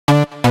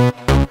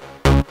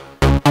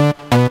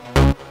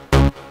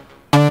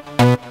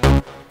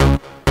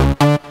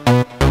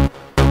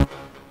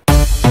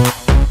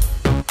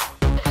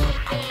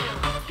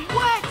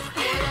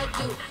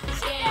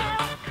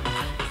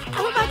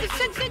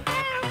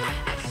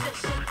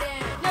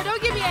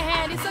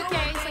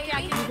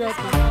got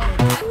this.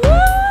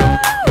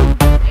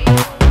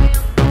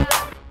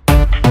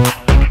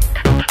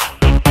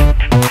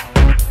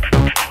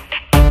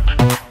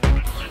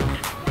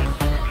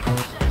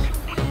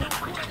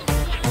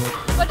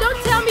 But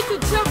don't tell me to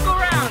jump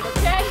around,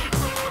 okay?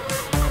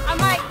 I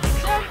might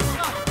jump.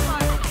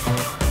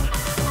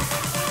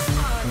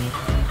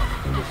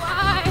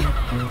 Why?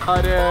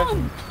 Ja,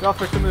 det var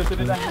första minuten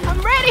i det här.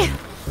 I'm ready.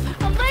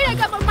 I'm ready. I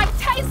got my Mike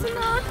Tyson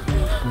on.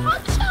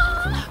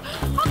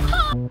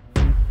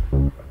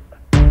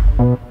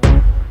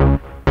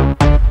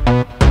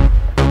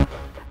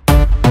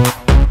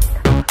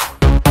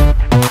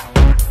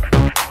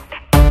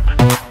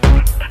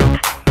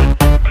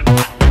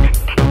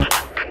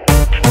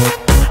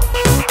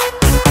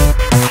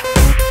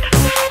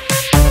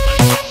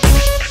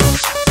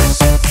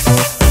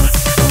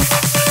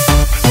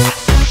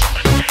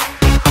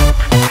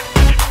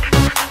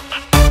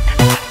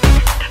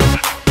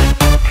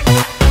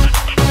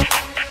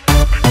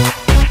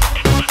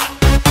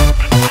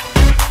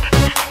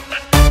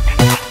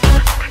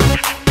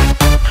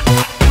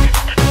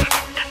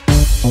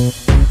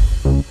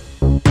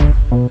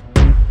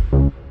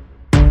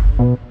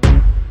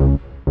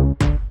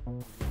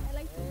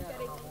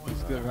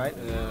 It's good, right?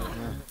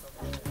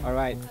 All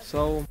right,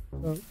 so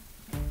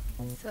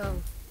So,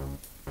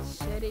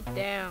 shut it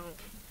down.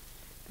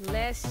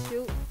 Let's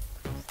shoot.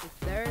 It's the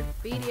third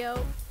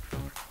video,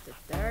 the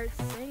third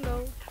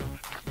single.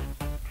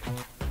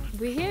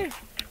 We're here.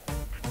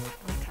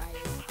 I'm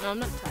tired. No, I'm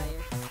not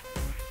tired.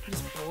 I'm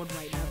just bored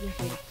right now. I've been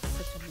waiting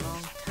for such a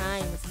long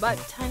time. It's about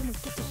time we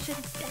get to shut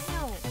it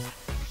down. I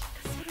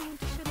said I want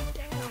to shut it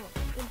down.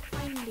 Then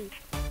finally,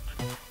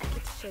 I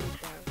get to shut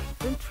it down.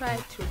 Don't try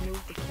to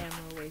remove the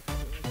camera away from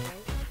me, okay?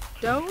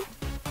 Don't.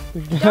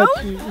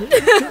 got you.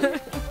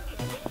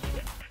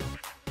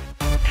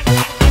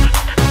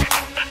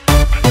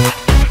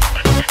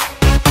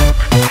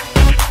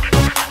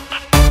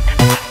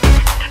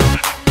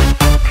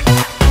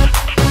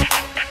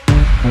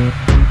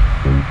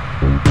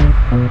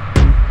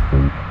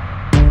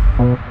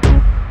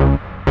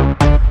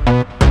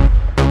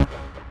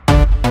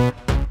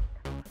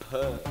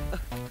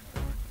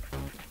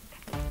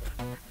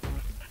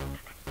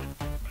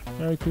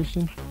 All right,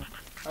 Christian.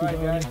 All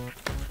right, guys.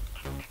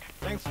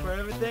 Thanks for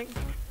everything.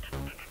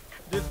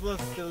 This was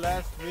the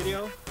last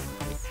video.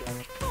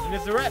 And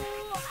it's a wrap.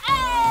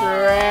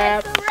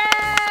 Rap.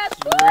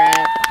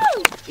 Rap.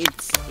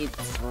 It's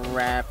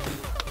rap.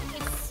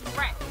 It's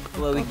rap.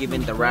 Who are we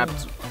giving the rap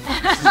to?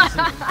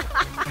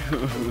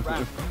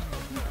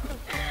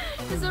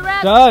 It's a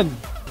wrap. Done.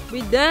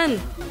 We done.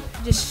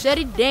 Just shut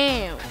it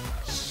down.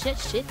 Shut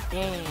shit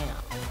down.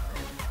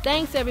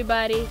 Thanks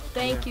everybody.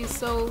 Thank you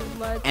so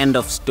much. End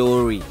of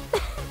story.